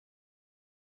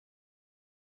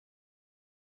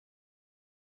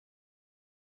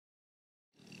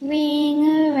Ring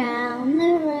around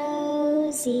the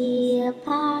rosy, a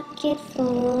pocket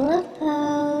full of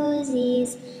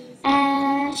posies.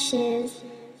 Ashes,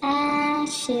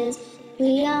 ashes,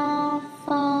 we all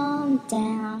fall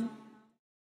down.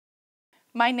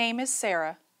 My name is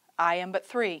Sarah, I am but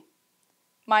 3.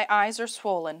 My eyes are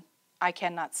swollen, I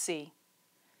cannot see.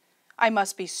 I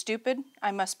must be stupid,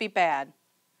 I must be bad.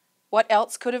 What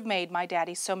else could have made my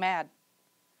daddy so mad?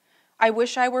 I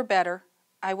wish I were better,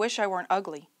 I wish I weren't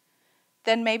ugly.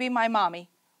 Then maybe my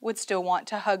mommy would still want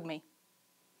to hug me.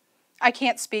 I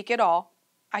can't speak at all,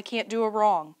 I can't do a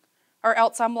wrong, or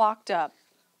else I'm locked up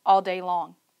all day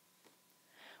long.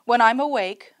 When I'm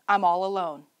awake, I'm all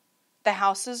alone. The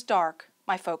house is dark,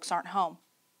 my folks aren't home.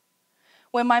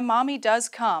 When my mommy does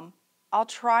come, I'll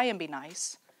try and be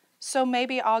nice, so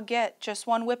maybe I'll get just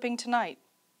one whipping tonight.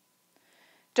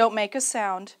 Don't make a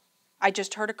sound, I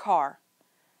just heard a car.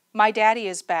 My daddy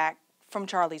is back from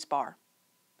Charlie's bar.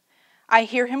 I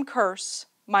hear him curse,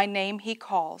 my name he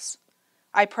calls.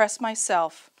 I press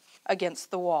myself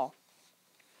against the wall.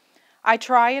 I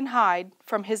try and hide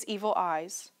from his evil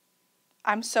eyes.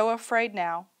 I'm so afraid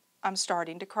now, I'm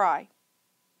starting to cry.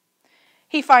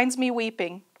 He finds me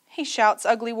weeping. He shouts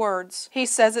ugly words. He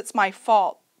says it's my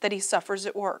fault that he suffers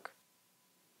at work.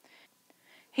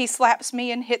 He slaps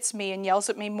me and hits me and yells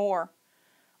at me more.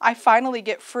 I finally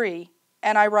get free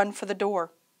and I run for the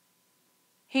door.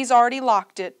 He's already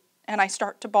locked it and I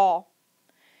start to bawl.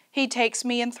 He takes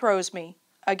me and throws me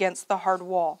against the hard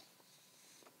wall.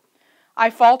 I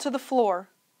fall to the floor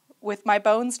with my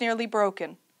bones nearly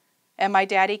broken, and my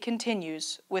daddy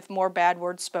continues with more bad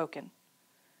words spoken.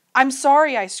 I'm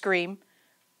sorry, I scream,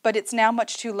 but it's now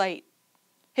much too late.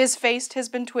 His face has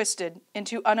been twisted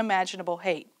into unimaginable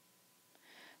hate.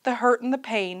 The hurt and the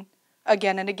pain,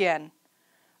 again and again.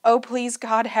 Oh, please,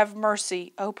 God, have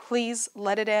mercy. Oh, please,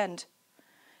 let it end.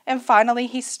 And finally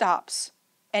he stops,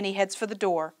 and he heads for the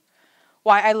door,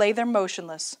 while I lay there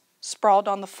motionless, sprawled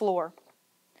on the floor.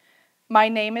 My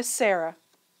name is Sarah,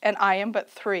 and I am but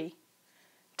 3.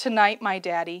 Tonight my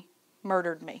daddy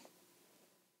murdered me.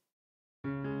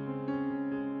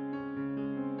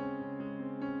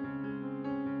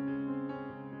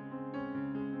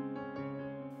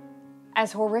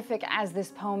 As horrific as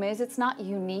this poem is, it's not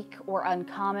unique or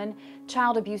uncommon.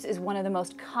 Child abuse is one of the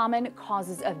most common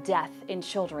causes of death in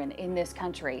children in this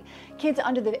country. Kids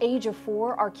under the age of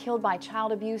 4 are killed by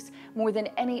child abuse more than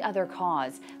any other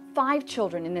cause. 5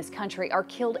 children in this country are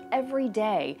killed every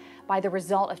day by the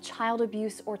result of child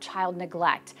abuse or child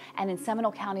neglect. And in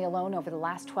Seminole County alone, over the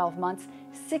last 12 months,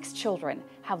 6 children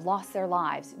have lost their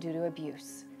lives due to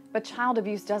abuse. But child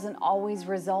abuse doesn't always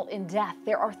result in death.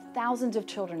 There are thousands of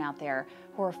children out there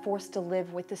who are forced to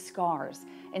live with the scars.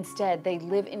 Instead, they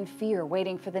live in fear,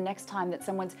 waiting for the next time that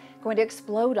someone's going to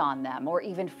explode on them or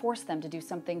even force them to do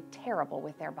something terrible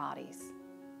with their bodies.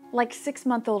 Like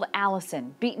 6-month-old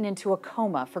Allison, beaten into a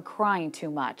coma for crying too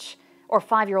much. Or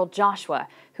 5-year-old Joshua,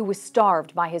 who was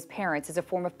starved by his parents as a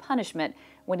form of punishment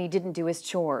when he didn't do his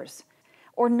chores.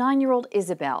 Or 9-year-old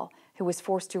Isabel, who was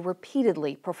forced to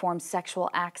repeatedly perform sexual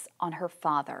acts on her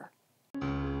father.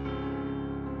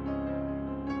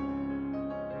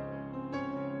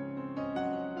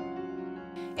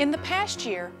 In the past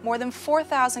year, more than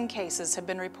 4,000 cases have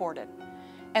been reported,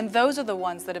 and those are the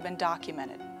ones that have been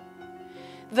documented.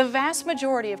 The vast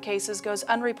majority of cases goes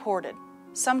unreported,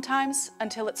 sometimes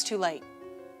until it's too late.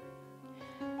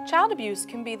 Child abuse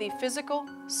can be the physical,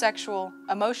 sexual,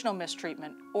 emotional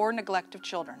mistreatment, or neglect of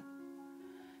children.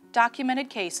 Documented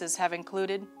cases have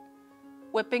included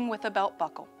whipping with a belt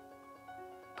buckle,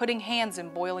 putting hands in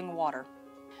boiling water,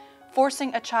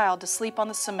 forcing a child to sleep on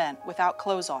the cement without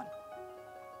clothes on,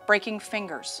 breaking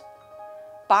fingers,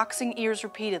 boxing ears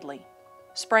repeatedly,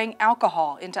 spraying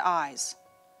alcohol into eyes,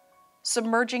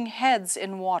 submerging heads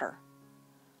in water,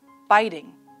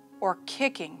 biting or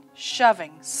kicking,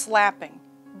 shoving, slapping,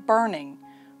 burning,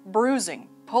 bruising,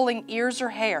 pulling ears or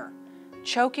hair,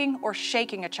 choking or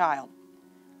shaking a child.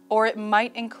 Or it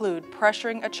might include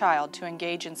pressuring a child to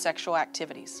engage in sexual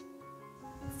activities.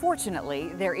 Fortunately,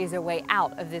 there is a way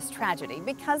out of this tragedy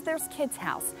because there's Kids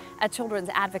House, a children's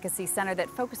advocacy center that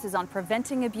focuses on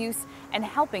preventing abuse and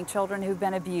helping children who've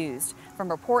been abused, from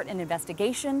report and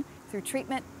investigation through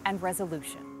treatment and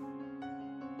resolution.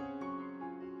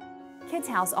 Kids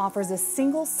House offers a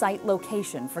single-site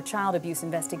location for child abuse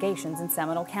investigations in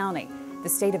Seminole County. The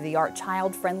state-of-the-art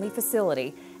child-friendly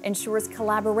facility ensures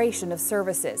collaboration of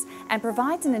services and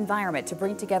provides an environment to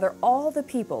bring together all the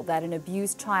people that an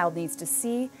abused child needs to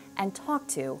see and talk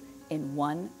to in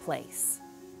one place.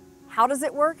 How does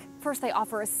it work? First, they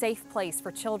offer a safe place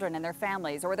for children and their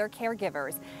families or their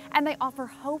caregivers, and they offer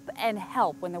hope and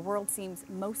help when the world seems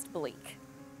most bleak.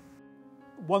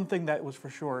 One thing that was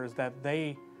for sure is that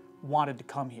they wanted to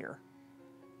come here.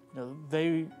 You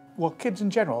know, well, kids in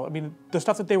general, I mean, the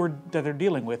stuff that they're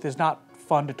dealing with is not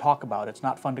fun to talk about. It's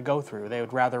not fun to go through. They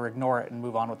would rather ignore it and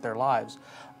move on with their lives.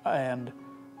 And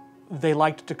they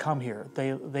liked to come here.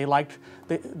 They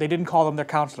didn't call them their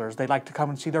counselors. They liked to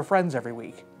come and see their friends every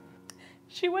week.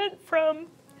 She went from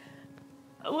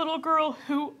a little girl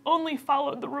who only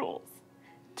followed the rules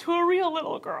to a real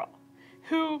little girl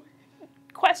who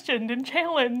questioned and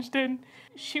challenged, and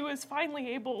she was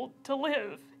finally able to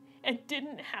live and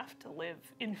didn't have to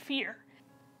live in fear.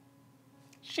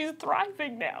 She's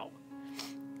thriving now.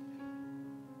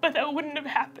 But that wouldn't have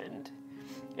happened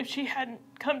if she hadn't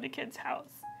come to Kids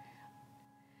House.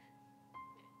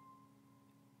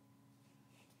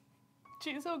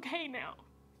 She's okay now.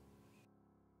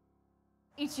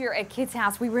 Each year at Kids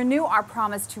House, we renew our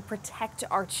promise to protect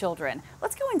our children.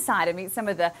 Let's go inside and meet some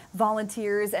of the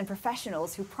volunteers and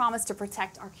professionals who promise to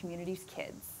protect our community's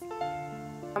kids.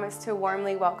 I promise to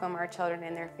warmly welcome our children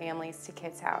and their families to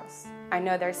Kids House. I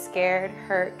know they're scared,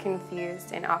 hurt,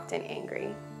 confused, and often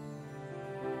angry.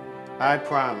 I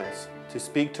promise to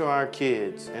speak to our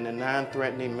kids in a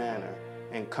non-threatening manner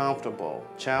in comfortable,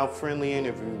 child-friendly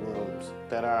interview rooms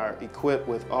that are equipped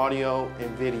with audio and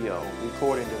video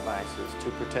recording devices to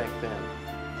protect them.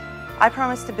 I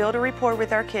promise to build a rapport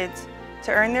with our kids,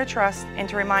 to earn their trust, and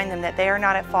to remind them that they are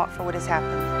not at fault for what has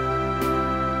happened.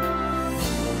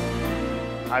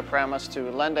 I promise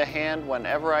to lend a hand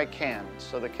whenever I can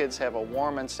so the kids have a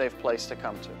warm and safe place to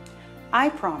come to. I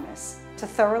promise to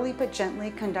thoroughly but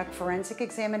gently conduct forensic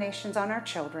examinations on our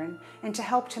children and to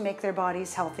help to make their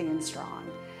bodies healthy and strong.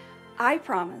 I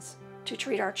promise to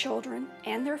treat our children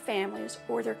and their families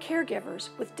or their caregivers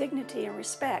with dignity and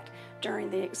respect during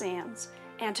the exams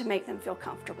and to make them feel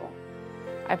comfortable.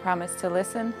 I promise to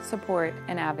listen, support,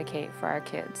 and advocate for our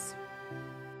kids.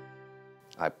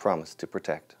 I promise to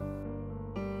protect.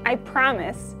 I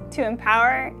promise to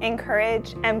empower,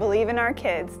 encourage, and believe in our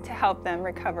kids to help them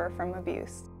recover from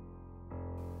abuse.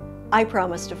 I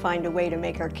promise to find a way to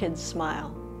make our kids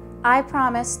smile. I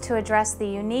promise to address the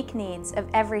unique needs of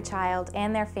every child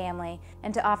and their family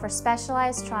and to offer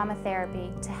specialized trauma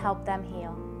therapy to help them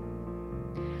heal.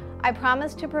 I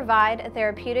promise to provide a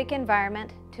therapeutic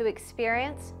environment to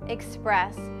experience,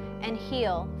 express, and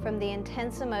heal from the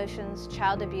intense emotions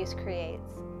child abuse creates.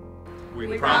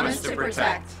 We promise to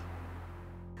protect.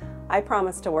 I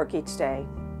promise to work each day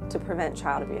to prevent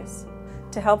child abuse,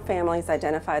 to help families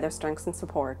identify their strengths and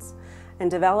supports,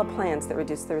 and develop plans that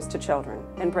reduce the risk to children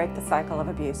and break the cycle of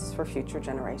abuse for future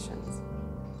generations.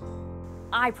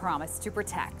 I promise to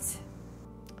protect.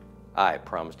 I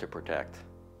promise to protect.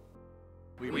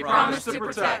 We promise to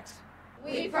protect.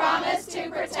 We promise to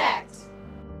protect.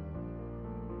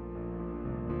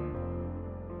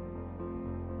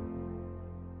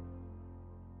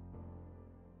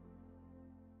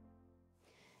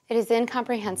 It is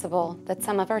incomprehensible that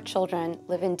some of our children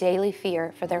live in daily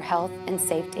fear for their health and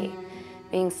safety,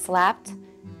 being slapped,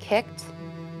 kicked,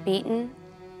 beaten,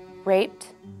 raped,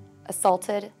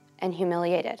 assaulted, and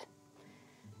humiliated.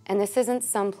 And this isn't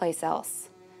someplace else.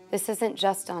 This isn't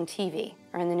just on TV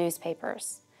or in the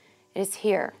newspapers. It is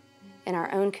here, in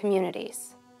our own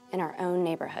communities, in our own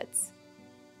neighborhoods.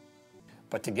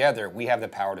 But together, we have the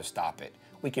power to stop it.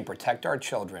 We can protect our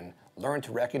children, learn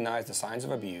to recognize the signs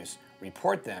of abuse,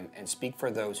 report them, and speak for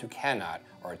those who cannot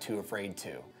or are too afraid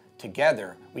to.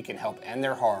 Together, we can help end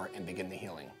their horror and begin the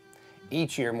healing.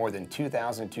 Each year, more than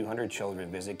 2,200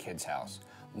 children visit Kids House.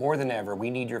 More than ever, we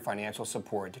need your financial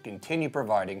support to continue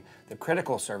providing the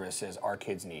critical services our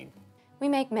kids need. We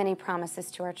make many promises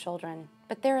to our children,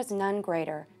 but there is none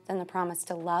greater than the promise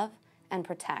to love and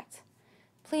protect.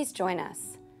 Please join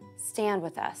us, stand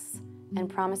with us, and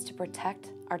promise to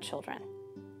protect our children.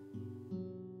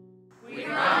 We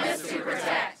promise to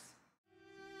protect.